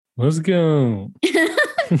Let's go.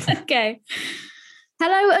 Okay.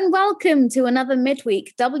 Hello and welcome to another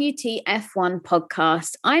midweek WTF1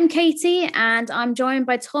 podcast. I'm Katie and I'm joined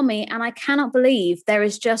by Tommy, and I cannot believe there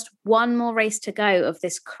is just one more race to go of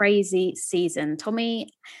this crazy season.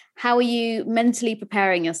 Tommy, how are you mentally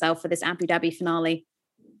preparing yourself for this Abu Dhabi finale?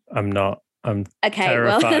 I'm not. I'm okay,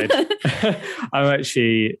 terrified. Well. I'm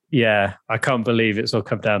actually, I can't believe it's all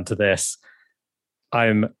come down to this.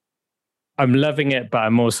 I'm loving it, but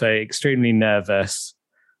I'm also extremely nervous,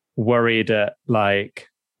 worried at like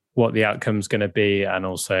what the outcome's going to be, and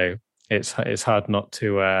also it's hard not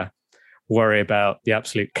to worry about the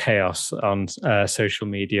absolute chaos on social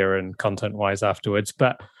media and content wise afterwards.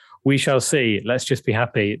 But we shall see. Let's just be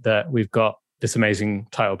happy that we've got this amazing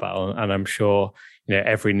title battle, and I'm sure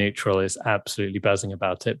every neutral is absolutely buzzing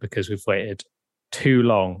about it because we've waited too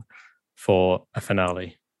long for a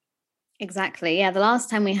finale. Exactly. Yeah. The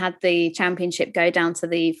last time we had the championship go down to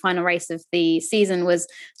the final race of the season was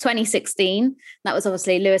 2016. That was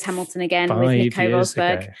obviously Lewis Hamilton again with Nico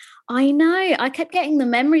Rosberg. Ago. I know. I kept getting the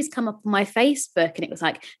memories come up on my Facebook, and it was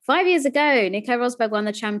like 5 years ago, Nico Rosberg won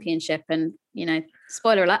the championship. And,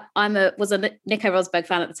 spoiler alert, was a Nico Rosberg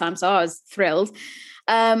fan at the time, so I was thrilled.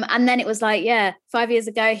 And then it was like, 5 years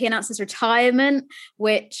ago, he announced his retirement,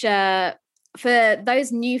 which for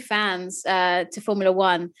those new fans to Formula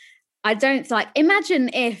One, I don't imagine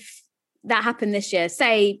if that happened this year,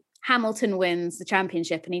 say Hamilton wins the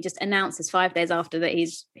championship and he just announces 5 days after that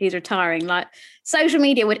he's retiring, like social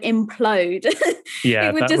media would implode. Yeah,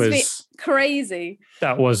 it would be crazy.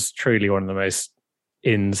 That was truly one of the most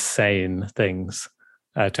insane things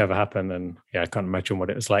to ever happen. And I can't imagine what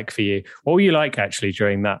it was like for you. What were you like actually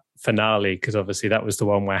during that finale? Because obviously that was the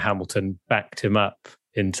one where Hamilton backed him up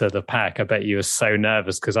into the pack. I bet you were so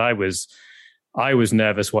nervous, because I was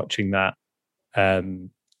nervous watching that,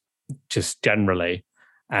 just generally.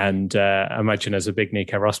 And I imagine as a big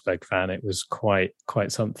Nico Rosberg fan, it was quite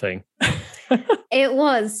something. It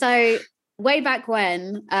was. So way back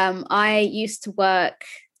when, I used to work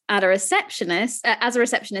as a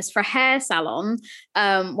receptionist for a hair salon,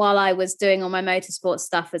 while I was doing all my motorsport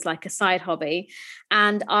stuff as like a side hobby.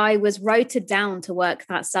 And I was rotated down to work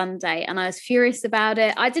that Sunday, and I was furious about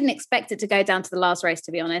it. I didn't expect it to go down to the last race,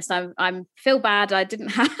 to be honest. I feel bad. I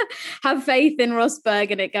didn't have faith in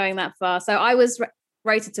Rosberg and it going that far. So I was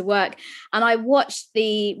rotated to work, and I watched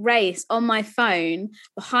the race on my phone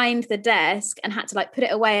behind the desk and had to put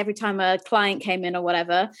it away every time a client came in or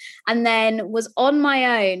whatever, and then was on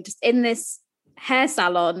my own just in this hair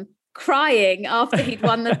salon crying after he'd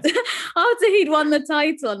won the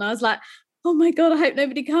title. And I was like, oh my God, I hope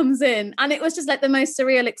nobody comes in. And it was just the most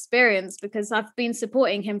surreal experience, because I've been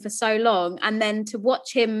supporting him for so long. And then to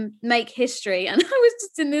watch him make history, and I was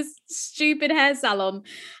just in this stupid hair salon.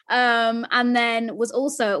 And then was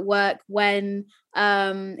also at work when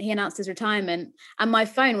he announced his retirement, and my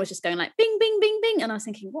phone was just going bing, bing, bing, bing. And I was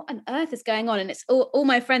thinking, what on earth is going on? And it's all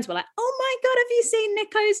my friends were like, oh my God, have you seen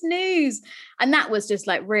Nico's news? And that was just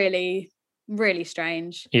really, really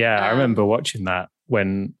strange. Yeah, I remember watching that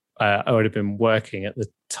when I would have been working at the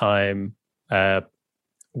time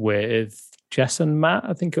with Jess and Matt,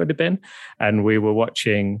 I think it would have been. And we were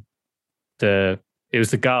watching it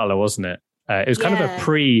was the gala, wasn't it? It was kind of a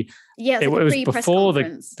pre... Yeah, it was before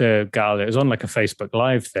the gala. It was on a Facebook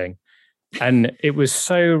Live thing. And it was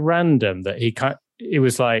so random that it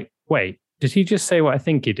was like, wait, did he just say what I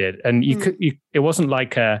think he did? And it wasn't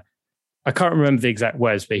like I can't remember the exact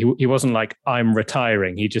words, but he wasn't like, I'm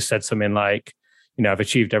retiring. He just said something like, I've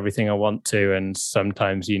achieved everything I want to, and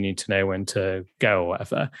sometimes you need to know when to go or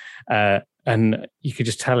whatever. And you could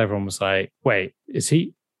just tell everyone was like, wait,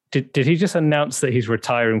 did he just announce that he's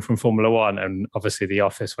retiring from Formula One? And obviously the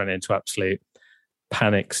office went into absolute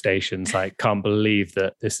panic stations. Can't believe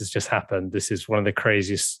that this has just happened. This is one of the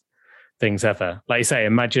craziest things ever. Like you say,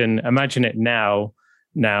 imagine it now,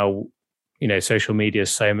 social media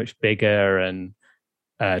is so much bigger, and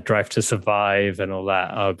Drive to Survive and all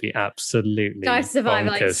that. I would be absolutely Drive to Survive,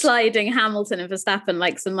 bonkers. Sliding Hamilton and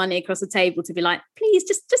Verstappen some money across the table to be please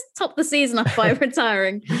just top the season off by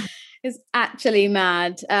retiring. It's actually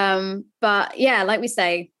mad. But yeah, like we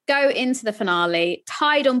say, go into the finale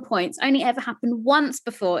tied on points. Only ever happened once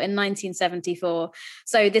before in 1974.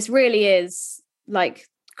 So this really is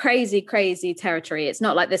crazy territory. It's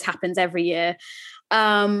not like this happens every year.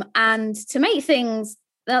 And to make things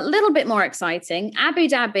a little bit more exciting, Abu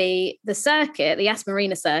Dhabi, the circuit, the Yas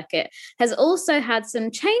Marina circuit, has also had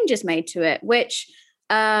some changes made to it, which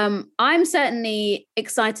I'm certainly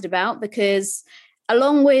excited about, because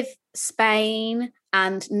along with Spain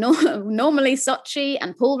and normally Sochi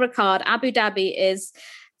and Paul Ricard, Abu Dhabi is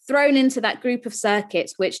thrown into that group of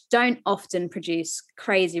circuits which don't often produce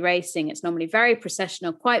crazy racing. It's normally very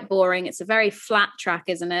processional, quite boring. It's a very flat track,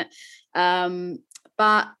 isn't it?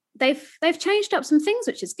 But they've changed up some things,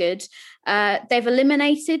 which is good. They've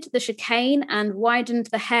eliminated the chicane and widened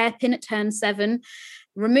the hairpin at turn 7,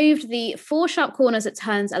 removed the 4 sharp corners at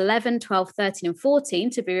turns 11, 12, 13 and 14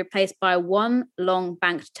 to be replaced by 1 long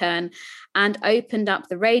banked turn, and opened up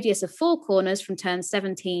the radius of 4 corners from turn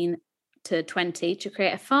 17 to 20 to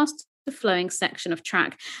create a fast flowing section of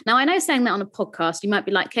track. Now, I know saying that on a podcast, you might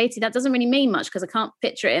be like, Katie, that doesn't really mean much because I can't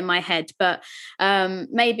picture it in my head, but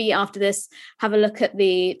maybe after this, have a look at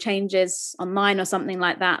the changes online or something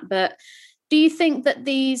like that. But do you think that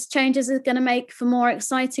these changes are going to make for more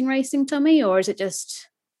exciting racing, Tommy, or is it just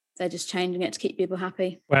they're just changing it to keep people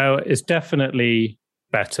happy? Well, it's definitely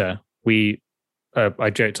better. I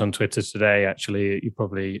joked on Twitter today, actually,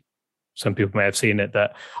 some people may have seen it,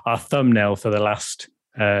 that our thumbnail for the last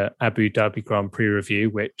Abu Dhabi Grand Prix review,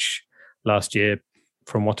 which last year,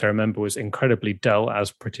 from what I remember, was incredibly dull,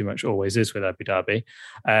 as pretty much always is with Abu Dhabi.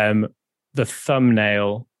 The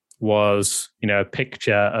thumbnail was, a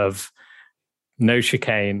picture of no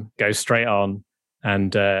chicane, go straight on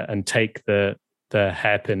and take the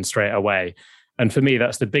hairpin straight away. And for me,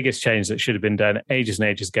 that's the biggest change that should have been done ages and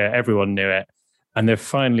ages ago. Everyone knew it, and they've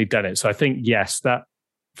finally done it. So I think, yes, that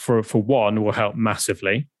for one will help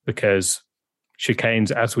massively, because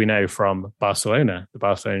chicanes, as we know from Barcelona, the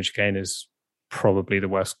Barcelona chicane is probably the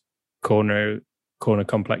worst corner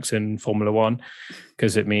complex in Formula One,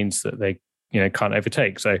 because it means that they can't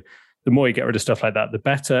overtake. So the more you get rid of stuff like that, the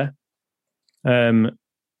better. And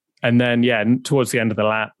then, towards the end of the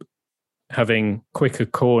lap, having quicker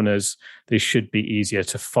corners, they should be easier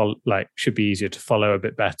to follow. A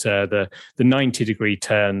bit better. The 90-degree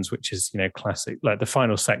turns, which is classic. Like the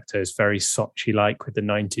final sector is very Sochi-like with the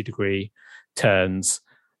 90-degree turns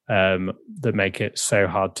that make it so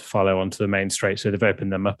hard to follow onto the main straight. So they've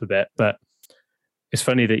opened them up a bit. But it's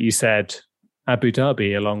funny that you said Abu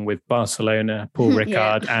Dhabi along with Barcelona, Paul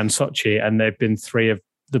Ricard, and Sochi, and they've been 3 of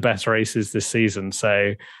the best races this season.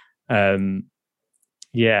 So,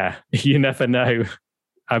 you never know.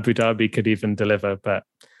 Abu Dhabi could even deliver, but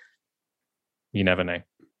you never know.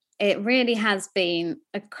 It really has been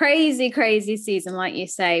a crazy, crazy season, like you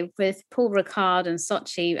say, with Paul Ricard and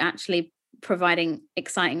Sochi actually providing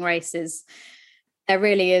exciting races. There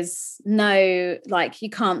really is no, you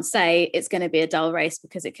can't say it's going to be a dull race,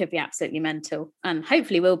 because it could be absolutely mental, and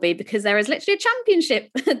hopefully will be, because there is literally a championship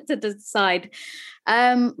to decide.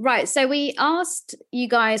 Right. So we asked you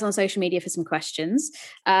guys on social media for some questions.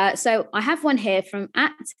 So I have one here from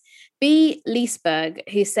 @B Leesberg,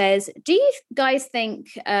 who says, do you guys think,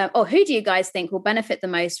 or who do you guys think will benefit the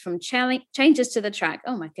most from changes to the track?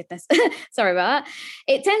 Oh my goodness. Sorry about that.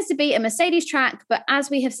 It tends to be a Mercedes track, but as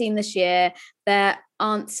we have seen this year, there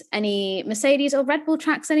aren't any Mercedes or Red Bull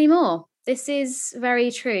tracks anymore. This is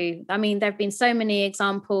very true. I mean, there have been so many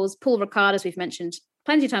examples. Paul Ricard, as we've mentioned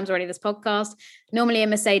plenty of times already this podcast, normally a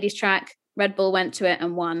Mercedes track, Red Bull went to it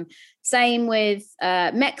and won. Same with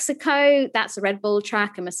Mexico, that's a Red Bull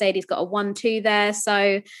track, and Mercedes got a 1-2 there.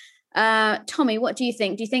 So Tommy, what do you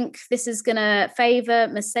think? Do you think this is going to favour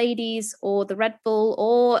Mercedes or the Red Bull,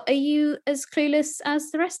 or are you as clueless as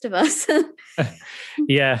the rest of us?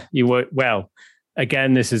 Yeah, you were. Well,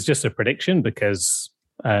 again, this is just a prediction, because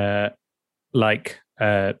like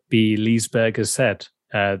B Leesberg has said,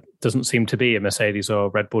 doesn't seem to be a Mercedes or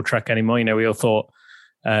Red Bull track anymore. We all thought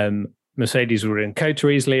Mercedes would win COTA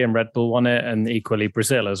easily and Red Bull won it, and equally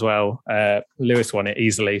Brazil as well. Lewis won it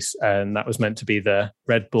easily, and that was meant to be the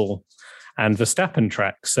Red Bull and Verstappen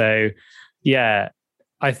track. So, yeah,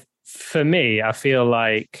 for me, I feel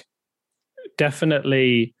like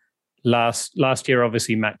definitely last year,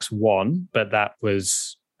 obviously Max won, but that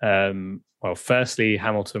was firstly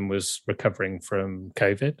Hamilton was recovering from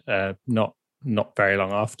COVID, not very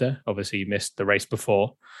long after. Obviously, he missed the race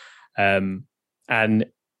before. And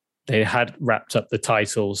they had wrapped up the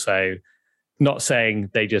title. So not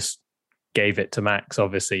saying they just gave it to Max.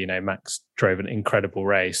 Obviously, Max drove an incredible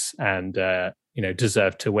race and,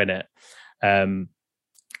 deserved to win it.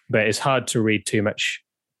 But it's hard to read too much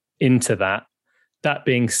into that. That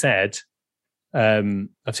being said, I've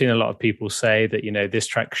seen a lot of people say that, this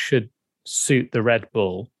track should suit the Red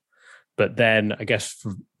Bull. But then I guess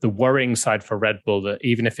for the worrying side for Red Bull, that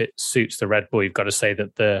even if it suits the Red Bull, you've got to say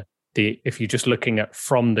that the if you're just looking at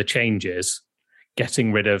from the changes,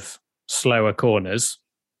 getting rid of slower corners,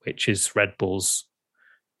 which is Red Bull's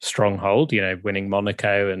stronghold, winning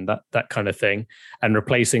Monaco and that kind of thing, and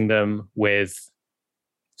replacing them with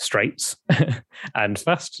straights and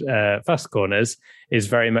fast corners is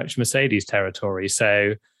very much Mercedes territory.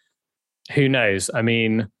 So who knows? I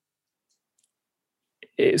mean,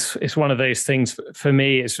 it's one of those things for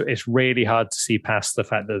me. It's really hard to see past the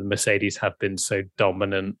fact that the Mercedes have been so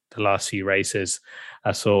dominant the last few races.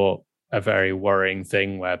 I saw a very worrying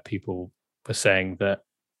thing where people were saying that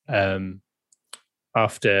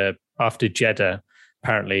after Jeddah,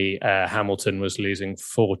 apparently Hamilton was losing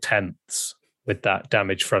 0.4 with that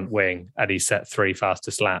damaged front wing, and he set 3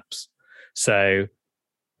 fastest laps. So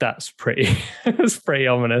that's pretty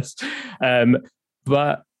ominous.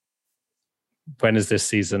 But when has this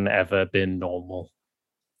season ever been normal?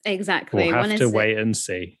 Exactly. We'll have to wait and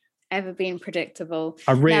see. Ever been predictable?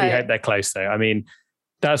 I really hope they're close, though. I mean,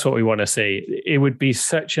 that's what we want to see. It would be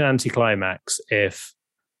such an anticlimax if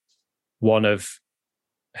one of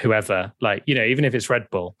whoever, like, even if it's Red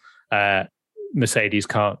Bull, Mercedes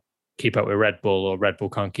can't keep up with Red Bull, or Red Bull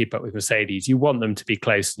can't keep up with Mercedes. You want them to be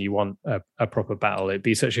close, and you want a proper battle. It'd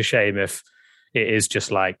be such a shame if it is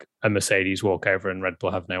just like a Mercedes walkover and Red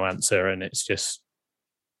Bull have no answer, and it's just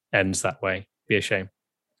ends that way. Be a shame.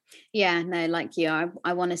 Yeah, no, like you,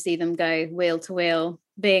 I want to see them go wheel to wheel,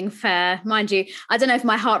 being fair. Mind you, I don't know if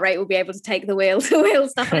my heart rate will be able to take the wheel to wheel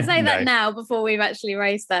stuff. I say that now before we've actually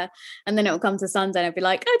raced there, and then it will come to Sunday and I'll be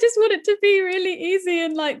like, I just want it to be really easy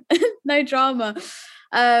and like no drama.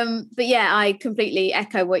 But yeah, I completely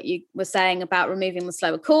echo what you were saying about removing the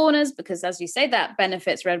slower corners, because as you say, that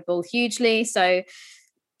benefits Red Bull hugely. So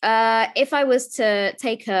if I was to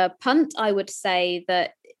take a punt, I would say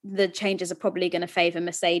that the changes are probably going to favour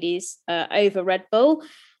Mercedes over Red Bull.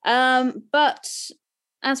 But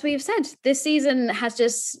as we've said, this season has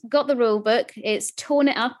just got the rule book. It's torn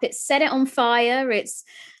it up. It's set it on fire. It's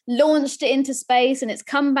launched it into space, and it's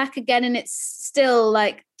come back again, and it's still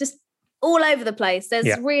like just all over the place.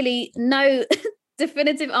 There's really no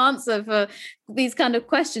definitive answer for these kind of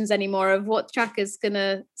questions anymore of what track is going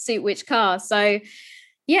to suit which car. So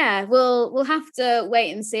yeah, we'll have to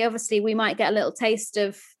wait and see. Obviously, we might get a little taste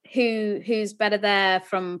of who's better there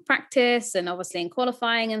from practice and obviously in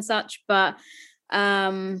qualifying and such. But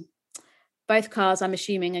both cars, I'm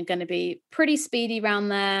assuming, are going to be pretty speedy around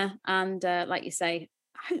there. And like you say,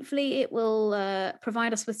 hopefully it will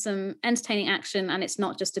provide us with some entertaining action, and it's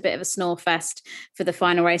not just a bit of a snore fest for the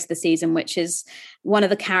final race of the season, which is one of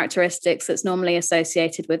the characteristics that's normally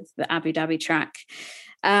associated with the Abu Dhabi track.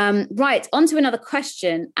 Right, on to another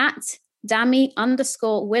question. At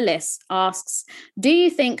Dami_Willis asks, do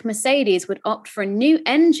you think Mercedes would opt for a new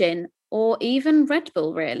engine, or even Red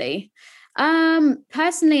Bull, really?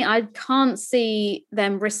 Personally, I can't see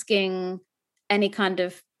them risking any kind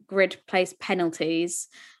of grid place penalties.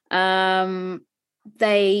 They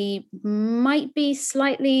might be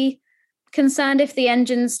slightly concerned if the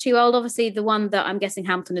engine's too old. Obviously, the one that I'm guessing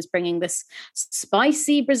Hamilton is bringing, this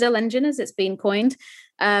spicy Brazil engine, as it's been coined,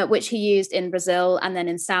 which he used in Brazil and then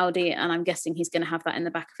in Saudi, and I'm guessing he's going to have that in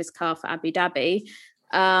the back of his car for Abu Dhabi.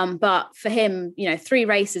 But for him, 3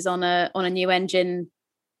 races on a new engine,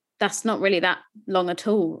 that's not really that long at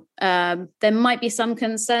all. There might be some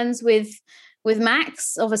concerns with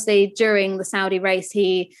Max. Obviously, during the Saudi race,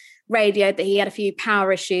 he radioed that he had a few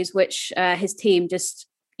power issues, which his team just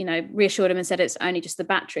reassured him and said it's only just the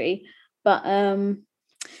battery. But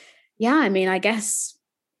yeah, I mean, I guess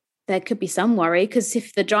there could be some worry, because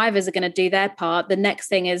if the drivers are going to do their part, the next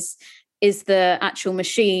thing is the actual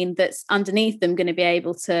machine that's underneath them going to be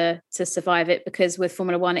able to survive it? Because with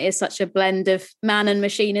Formula One, it is such a blend of man and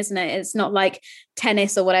machine, isn't it? It's not like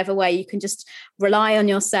tennis or whatever, where you can just rely on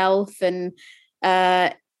yourself, and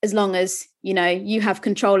as long as you have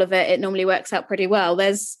control of it, it normally works out pretty well.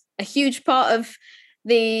 There's a huge part of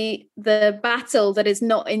the battle that is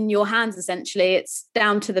not in your hands. Essentially, it's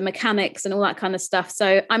down to the mechanics and all that kind of stuff.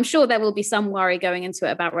 So I'm sure there will be some worry going into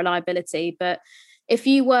it about reliability. But if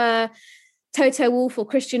you were Toto Wolff or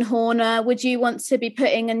Christian Horner, would you want to be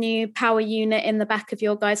putting a new power unit in the back of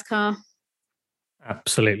your guy's car?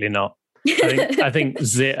 Absolutely not. I think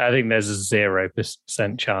there's a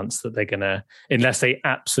 0% chance that they're gonna, unless they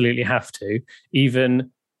absolutely have to.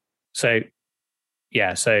 Even so,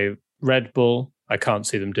 yeah. So Red Bull, I can't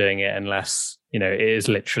see them doing it unless it is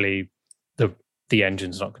literally the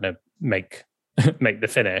engine's not going to make the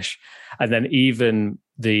finish. And then even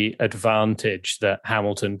the advantage that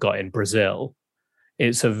Hamilton got in Brazil,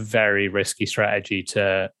 it's a very risky strategy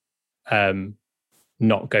to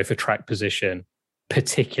not go for track position,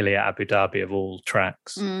 particularly at Abu Dhabi of all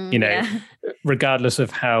tracks. Regardless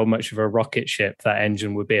of how much of a rocket ship that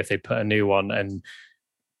engine would be if they put a new one. And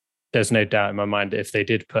there's no doubt in my mind that if they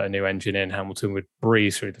did put a new engine in, Hamilton would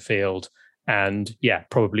breeze through the field and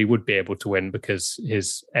probably would be able to win, because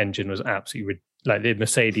his engine was absolutely like the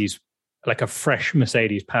Mercedes, like a fresh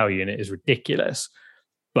Mercedes power unit is ridiculous.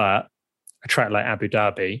 But a track like Abu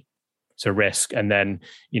Dhabi, it's a risk, and then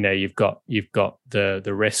you've got the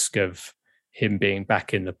risk of him being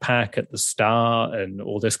back in the pack at the start and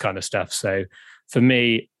all this kind of stuff. So for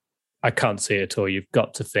me, I can't see it at all. You've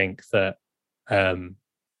got to think that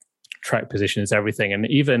track position is everything. And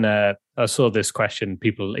even I saw this question,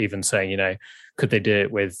 people even saying, could they do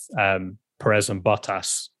it with Perez and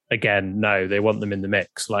Bottas? Again, no, they want them in the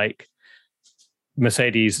mix. Like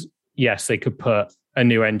Mercedes, yes, they could put a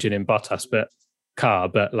new engine in Bottas, but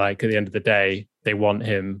like at the end of the day, they want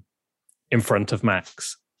him in front of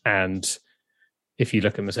Max. And if you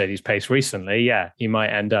look at Mercedes' pace recently, he might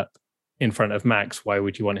end up in front of Max. Why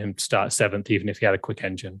would you want him to start 7th, even if he had a quick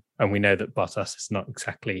engine? And we know that Bottas is not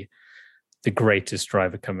exactly the greatest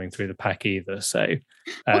driver coming through the pack either. So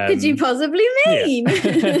what could you possibly mean?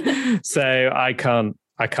 Yeah. So I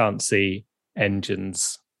can't see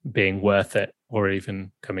engines being worth it or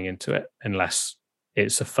even coming into it unless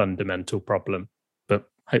it's a fundamental problem. But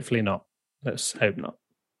hopefully not. Let's hope not.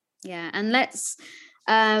 Yeah, and let's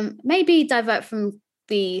maybe divert from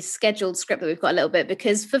the scheduled script that we've got a little bit,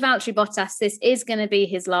 because for Valtteri Bottas, this is going to be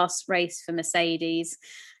his last race for Mercedes.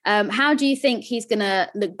 How do you think he's going to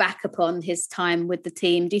look back upon his time with the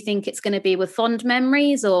team? Do you think it's going to be with fond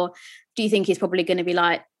memories, or do you think he's probably going to be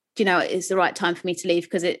like, it's the right time for me to leave?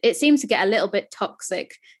 Because it seems to get a little bit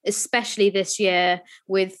toxic, especially this year,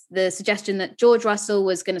 with the suggestion that George Russell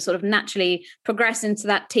was going to sort of naturally progress into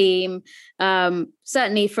that team.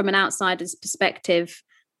 Certainly from an outsider's perspective,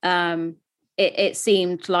 it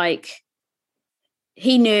seemed like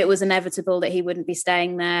he knew it was inevitable that he wouldn't be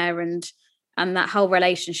staying there, and that whole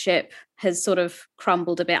relationship has sort of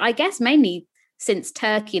crumbled a bit. I guess mainly since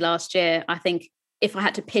Turkey last year. I think if I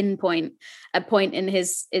had to pinpoint a point in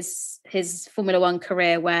his Formula One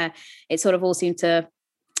career where it sort of all seemed to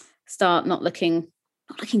start not looking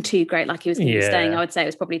too great, like he was going to be staying, I would say it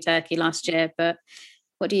was probably Turkey last year. But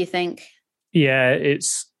what do you think? Yeah, it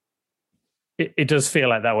does feel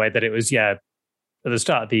like that way, that it was, at the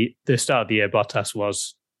start of the year, Bottas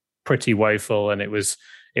was pretty woeful, and it was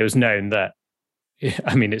known that,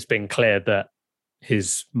 it's been clear that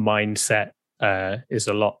his mindset is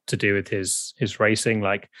a lot to do with his racing.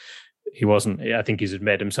 Like he wasn't, I think he's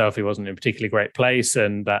admitted himself, he wasn't in a particularly great place,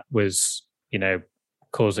 and that was,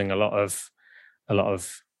 causing a lot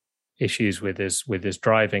of issues with his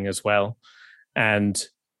driving as well. And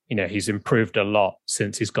he's improved a lot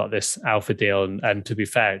since he's got this Alpha deal. And to be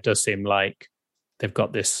fair, it does seem like they've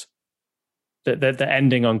got this, they're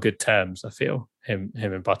ending on good terms, I feel, him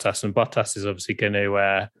and Bottas. And Bottas is obviously going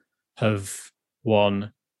to have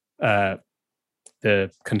won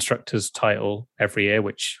the constructors title every year,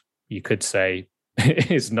 which you could say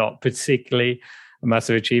is not particularly a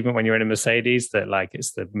massive achievement when you're in a Mercedes, that like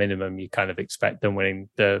it's the minimum you kind of expect them winning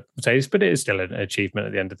the Mercedes, but it is still an achievement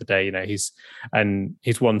at the end of the day. He's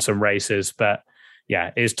won some races, but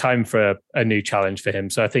it's time for a new challenge for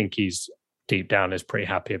him. So I think he's deep down is pretty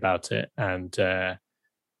happy about it. And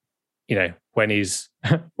when he's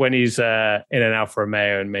in an Alfa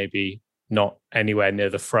Romeo and maybe not anywhere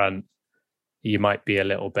near the front, you might be a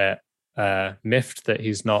little bit miffed that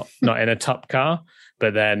he's not in a top car.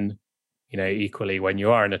 But then, equally, when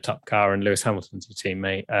you are in a top car and Lewis Hamilton's your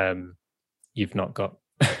teammate, you've not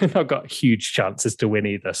got huge chances to win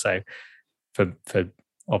either. So for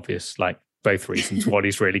obvious, like both reasons, one,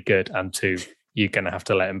 he's really good, and two, you're going to have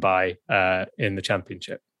to let him by in the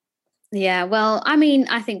championship. Yeah, well, I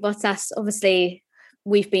think Bottas, obviously,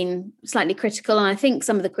 we've been slightly critical, and I think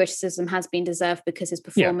some of the criticism has been deserved because his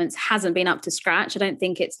performance hasn't been up to scratch. I don't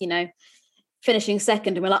think it's, finishing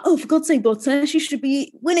second and we're like, oh, for God's sake, Bottas, you should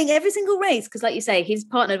be winning every single race. Because like you say, he's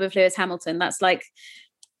partnered with Lewis Hamilton. That's like,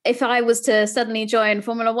 if I was to suddenly join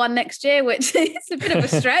Formula One next year, which is a bit of a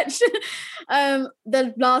stretch,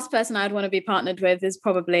 the last person I'd want to be partnered with is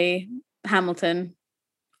probably Hamilton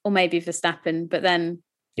or maybe Verstappen. But then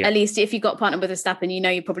at least if you got partnered with Verstappen,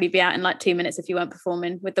 you'd probably be out in like 2 minutes if you weren't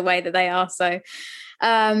performing with the way that they are. So,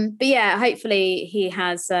 but yeah, hopefully he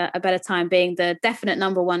has a better time being the definite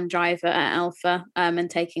number one driver at Alpha and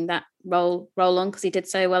taking that role on, because he did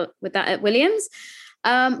so well with that at Williams.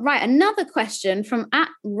 Right, another question from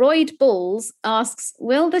 @RoydBulls asks,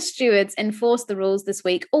 will the stewards enforce the rules this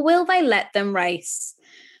week, or will they let them race?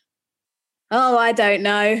 Oh, I don't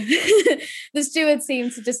know. The stewards seem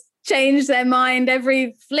to just change their mind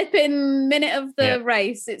every flipping minute of the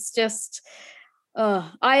race. It's just,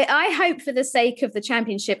 I hope for the sake of the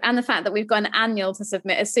championship and the fact that we've got an annual to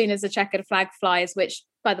submit as soon as the checkered flag flies, which,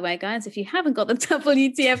 by the way, guys, if you haven't got the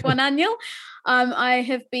WTF1 annual, I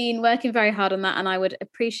have been working very hard on that, and I would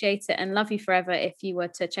appreciate it and love you forever if you were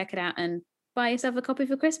to check it out and buy yourself a copy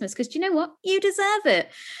for Christmas, because do you know what? You deserve it.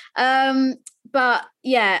 But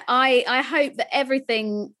yeah, I hope that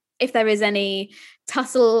everything, if there is any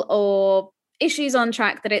tussle or issues on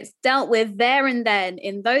track, that it's dealt with there and then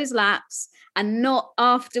in those laps and not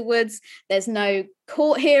afterwards. There's no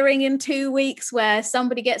court hearing in 2 weeks where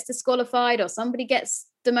somebody gets disqualified or somebody gets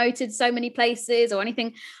demoted so many places or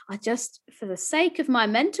anything. I just, for the sake of my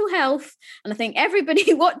mental health, and I think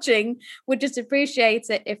everybody watching would just appreciate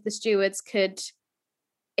it if the stewards could,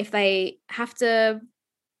 if they have to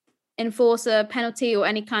enforce a penalty or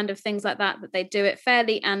any kind of things like that, that they do it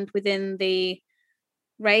fairly and within the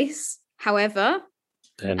race. However,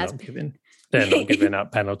 they're not giving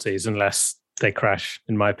out penalties unless they crash,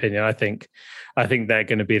 in my opinion. I think they're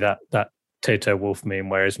going to be that Toto Wolff meme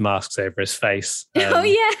where his mask's over his face. Oh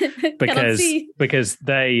yeah, because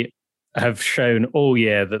they have shown all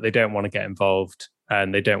year that they don't want to get involved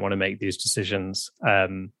and they don't want to make these decisions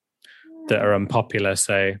that are unpopular.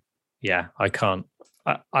 So yeah, I can't.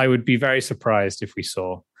 I would be very surprised if we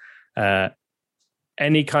saw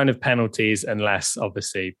any kind of penalties, unless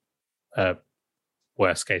obviously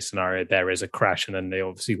worst case scenario there is a crash and then they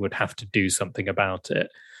obviously would have to do something about it.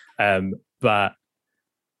 But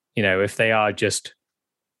you know, if they are just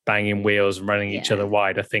banging wheels and running each other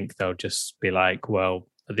wide, I think they'll just be like, well,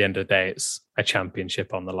 at the end of the day, it's a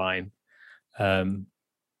championship on the line. And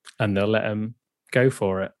they'll let them go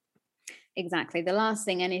for it. Exactly. The last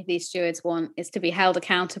thing any of these stewards want is to be held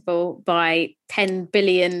accountable by 10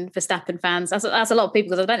 billion Verstappen fans. That's a lot of people,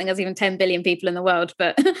 because I don't think there's even 10 billion people in the world.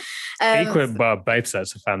 But both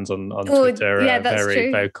sets of fans on Twitter are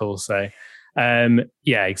very vocal. So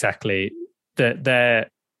yeah, exactly.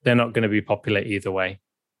 They're not going to be popular either way.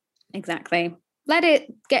 Exactly. Let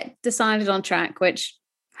it get decided on track, which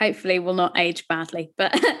hopefully will not age badly.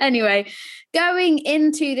 But anyway, going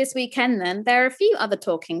into this weekend then, there are a few other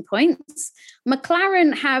talking points.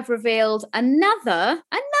 McLaren have revealed another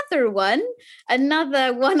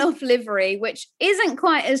one-off livery, which isn't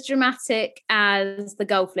quite as dramatic as the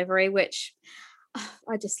Gulf livery, which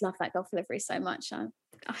I just love that Gulf livery so much.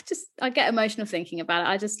 I get emotional thinking about it.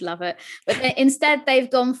 I just love it. But instead, they've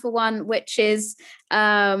gone for one which is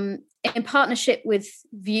in partnership with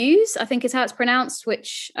Views, I think is how it's pronounced,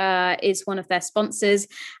 which is one of their sponsors.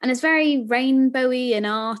 And it's very rainbowy and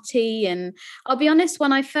arty. And I'll be honest,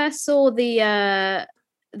 when I first saw the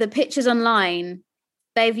pictures online,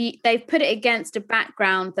 they've put it against a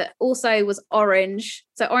background that also was orange.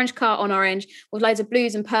 So orange car on orange with loads of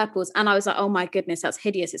blues and purples. And I was like, oh my goodness, that's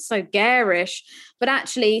hideous. It's so garish. But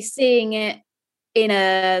actually seeing it in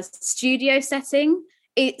a studio setting,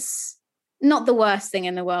 it's not the worst thing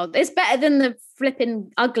in the world. It's better than the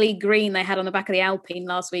flipping ugly green they had on the back of the Alpine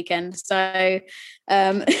last weekend. So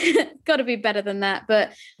got to be better than that.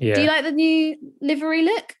 But yeah. Do you like the new livery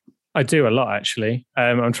look? I do a lot, actually.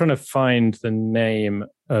 I'm trying to find the name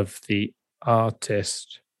of the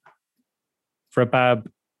artist. Rabab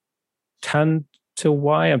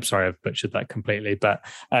Tantawai. I'm sorry, I've butchered that completely. But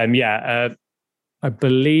I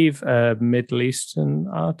believe a Middle Eastern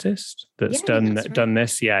artist that's done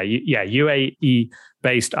this. Yeah,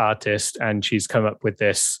 UAE-based artist. And she's come up with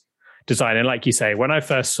this design. And like you say, when I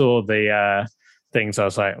first saw the things, I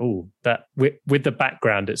was like, oh, that with the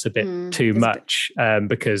background, it's a bit too much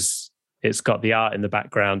because it's got the art in the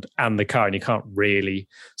background and the car, and you can't really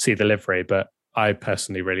see the livery. But I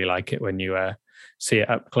personally really like it when you see it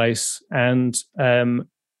up close. And do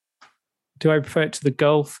I prefer it to the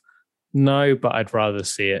Gulf? No, but I'd rather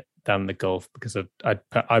see it than the Gulf, because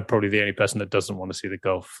I'm probably the only person that doesn't want to see the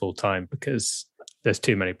Gulf full time, because there's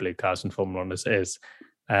too many blue cars in Formula 1 as it is.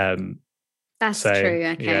 That's true.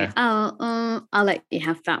 Okay. Yeah. I'll let you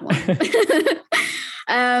have that one.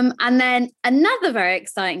 And then another very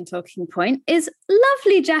exciting talking point is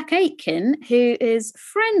lovely Jack Aitken, who is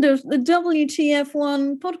friend of the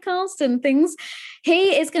WTF1 podcast and things.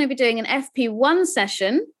 He is going to be doing an FP1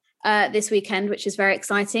 session this weekend, which is very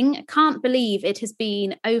exciting. I can't believe it has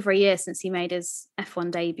been over a year since he made his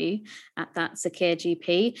F1 debut at that Sakhir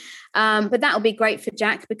GP. But that will be great for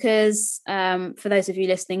Jack, because for those of you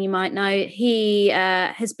listening, you might know he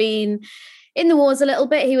has been in the wars a little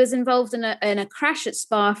bit. He was involved in a crash at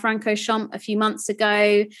Spa-Francorchamps a few months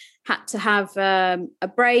ago, had to have a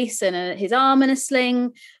brace and his arm in a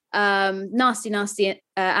sling. Nasty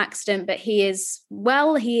accident, but he is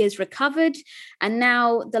well, he is recovered, and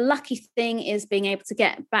now the lucky thing is being able to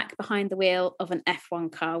get back behind the wheel of an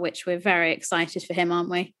F1 car, which we're very excited for him, aren't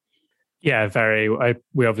we? Yeah, very.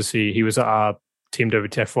 We obviously, he was at our Team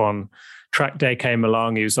WTF1 track day, came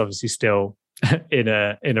along. He was obviously still in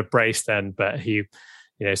a brace then, but he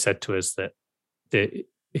said to us that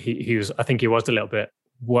he was, I think he was a little bit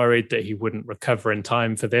worried that he wouldn't recover in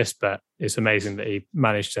time for this, but it's amazing that he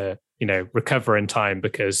managed to, recover in time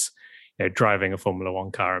because, driving a Formula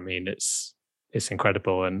One car, I mean, it's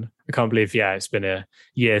incredible. And I can't believe, it's been a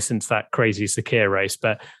year since that crazy Sakir race,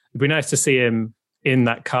 but it'd be nice to see him in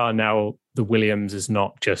that car now. The Williams is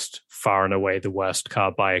not just far and away the worst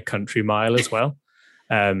car by a country mile as well.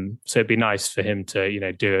 So it'd be nice for him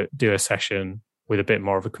to, do a session with a bit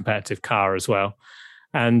more of a competitive car as well.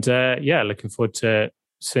 And looking forward to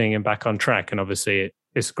seeing him back on track. And obviously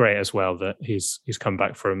it's great as well that he's come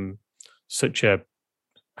back from such a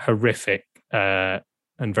horrific and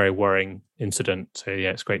very worrying incident. So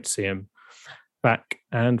it's great to see him back,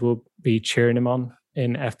 and we'll be cheering him on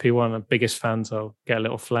in FP1. Our biggest fans, I'll get a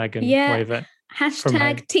little flag and wave it.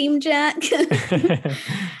 Hashtag Team Jack.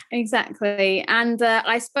 Exactly. And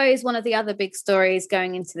I suppose one of the other big stories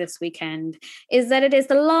going into this weekend is that it is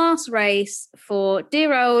the last race for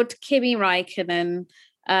dear old Kimi Räikkönen.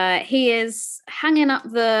 He is hanging up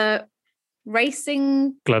the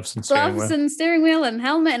racing gloves and steering wheel and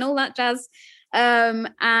helmet and all that jazz.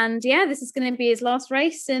 This is going to be his last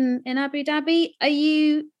race in Abu Dhabi. Are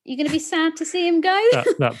you going to be sad to see him go?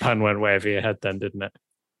 That pun went way over your head then, didn't it?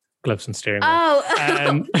 Gloves and steering wheel.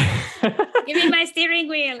 Oh, give me my steering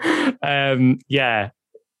wheel.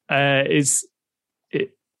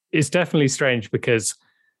 It's definitely strange because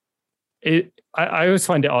I always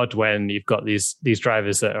find it odd when you've got these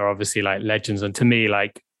drivers that are obviously like legends, and to me,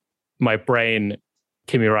 like my brain,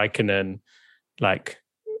 Kimi Räikkönen, like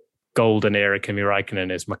golden era Kimi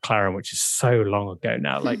Räikkönen is McLaren, which is so long ago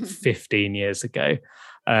now, like 15 years ago.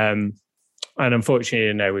 And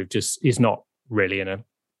unfortunately, he's not really in a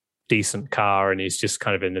decent car, and he's just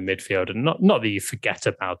kind of in the midfield, and not that you forget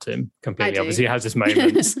about him completely. Obviously he has his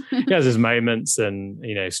moments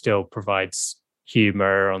and still provides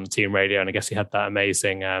humor on team radio, and I guess he had that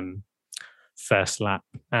amazing first lap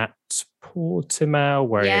at Portimao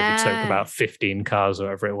where he overtook about 15 cars or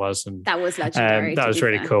whatever it was, and that was legendary. That was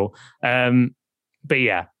really cool.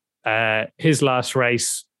 His last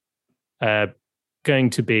race going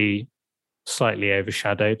to be slightly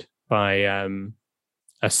overshadowed by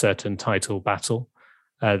a certain title battle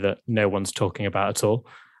that no one's talking about at all.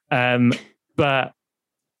 It'd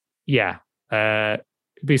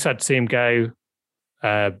be sad to see him go.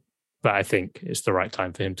 But I think it's the right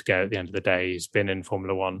time for him to go at the end of the day. He's been in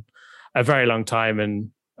Formula One a very long time,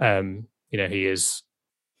 and he is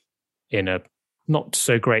in a not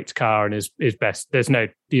so great car, and his best. There's no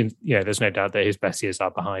doubt that his best years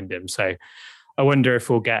are behind him. So I wonder if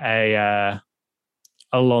we'll get a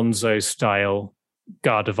Alonso style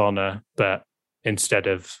guard of honor, but instead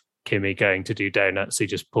of Kimi going to do donuts, he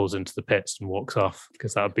just pulls into the pits and walks off,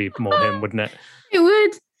 because that would be more him, wouldn't it? It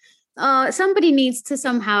would. Somebody needs to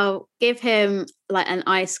somehow give him like an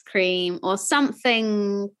ice cream or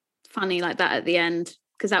something funny like that at the end,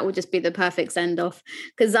 because that would just be the perfect send-off.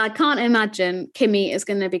 Because I can't imagine Kimi is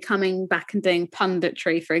going to be coming back and doing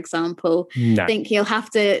punditry, for example. No. I think he'll have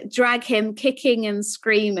to drag him kicking and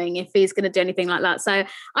screaming if he's going to do anything like that. So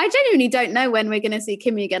I genuinely don't know when we're going to see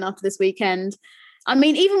Kimi again after this weekend. I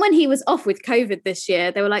mean, even when he was off with COVID this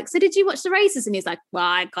year, they were like, so did you watch the races? And he's like, well,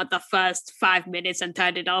 I got the first 5 minutes and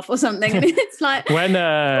turned it off or something. And it's like, when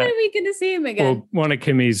are we going to see him again? Well, one of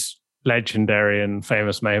Kimi's legendary and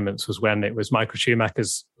famous moments was when it was Michael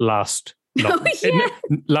Schumacher's last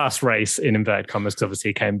race, in inverted commas, because obviously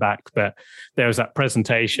he came back, but there was that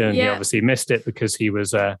presentation. He obviously missed it because he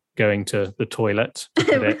was going to the toilet, to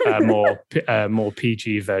put it, more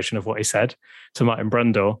PG version of what he said to Martin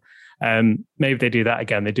Brundle. Maybe they do that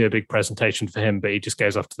again. They do a big presentation for him, but he just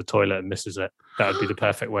goes off to the toilet and misses it. That would be the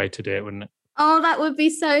perfect way to do it, wouldn't it? Oh, that would be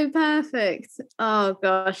so perfect. Oh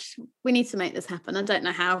gosh, we need to make this happen. I don't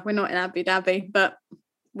know how. We're not in Abu Dhabi, but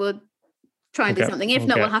we'll try and do something. If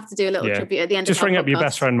not, we'll have to do a little tribute at the end. Just ring up your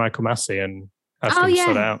best friend Michael Massey and ask him to sort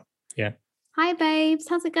it out. Yeah. Hi babes,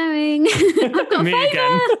 how's it going? I've got me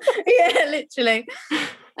again. Yeah, literally.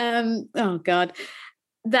 Oh God.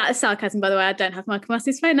 That is sarcasm, by the way. I don't have Michael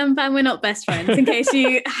Massey's phone number, and we're not best friends, in case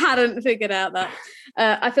you hadn't figured out that.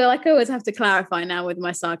 I feel like I always have to clarify now with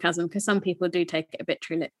my sarcasm, because some people do take it a bit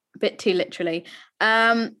too literally.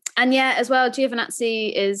 And as well,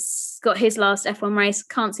 Giovinazzi is got his last F1 race.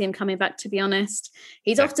 Can't see him coming back, to be honest.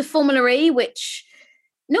 He's off to Formula E, which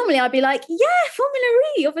normally I'd be like, yeah, Formula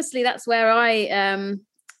E. Obviously, that's where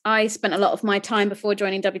I spent a lot of my time before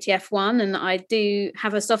joining WTF1, and I do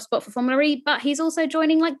have a soft spot for Formula E, but he's also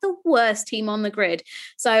joining like the worst team on the grid.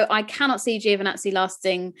 So I cannot see Giovinazzi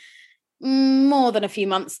lasting more than a few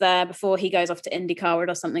months there before he goes off to IndyCar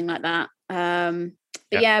or something like that.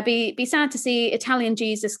 Be sad to see Italian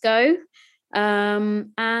Jesus go.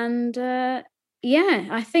 yeah,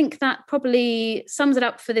 I think that probably sums it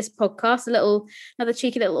up for this podcast. Another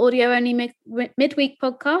cheeky little audio only midweek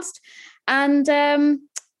podcast. And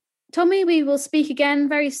Tommy, we will speak again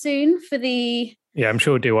very soon for the... Yeah, I'm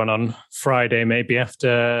sure we'll do one on Friday, maybe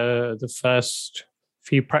after the first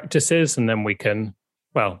few practices. And then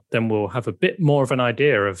then we'll have a bit more of an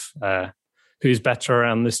idea of who's better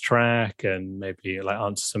around this track, and maybe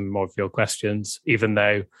answer some more of your questions, even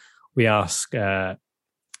though we ask...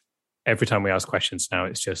 every time we ask questions now,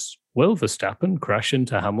 it's just, will Verstappen crash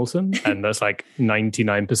into Hamilton? And that's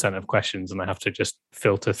 99% of questions, and I have to just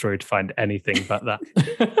filter through to find anything but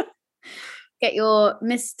that. Get your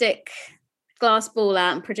mystic glass ball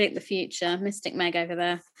out and predict the future. Mystic Meg over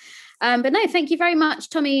there. But no, thank you very much,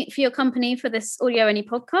 Tommy, for your company for this audio only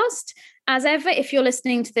podcast. As ever, if you're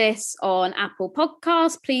listening to this on Apple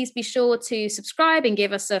Podcasts, please be sure to subscribe and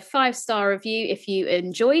give us a 5-star review if you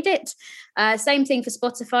enjoyed it. Same thing for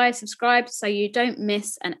Spotify, subscribe so you don't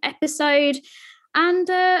miss an episode. And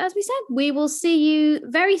as we said, we will see you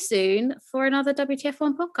very soon for another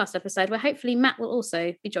WTF1 podcast episode, where hopefully Matt will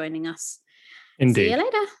also be joining us. Indeed. See you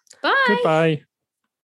later. Bye. Goodbye.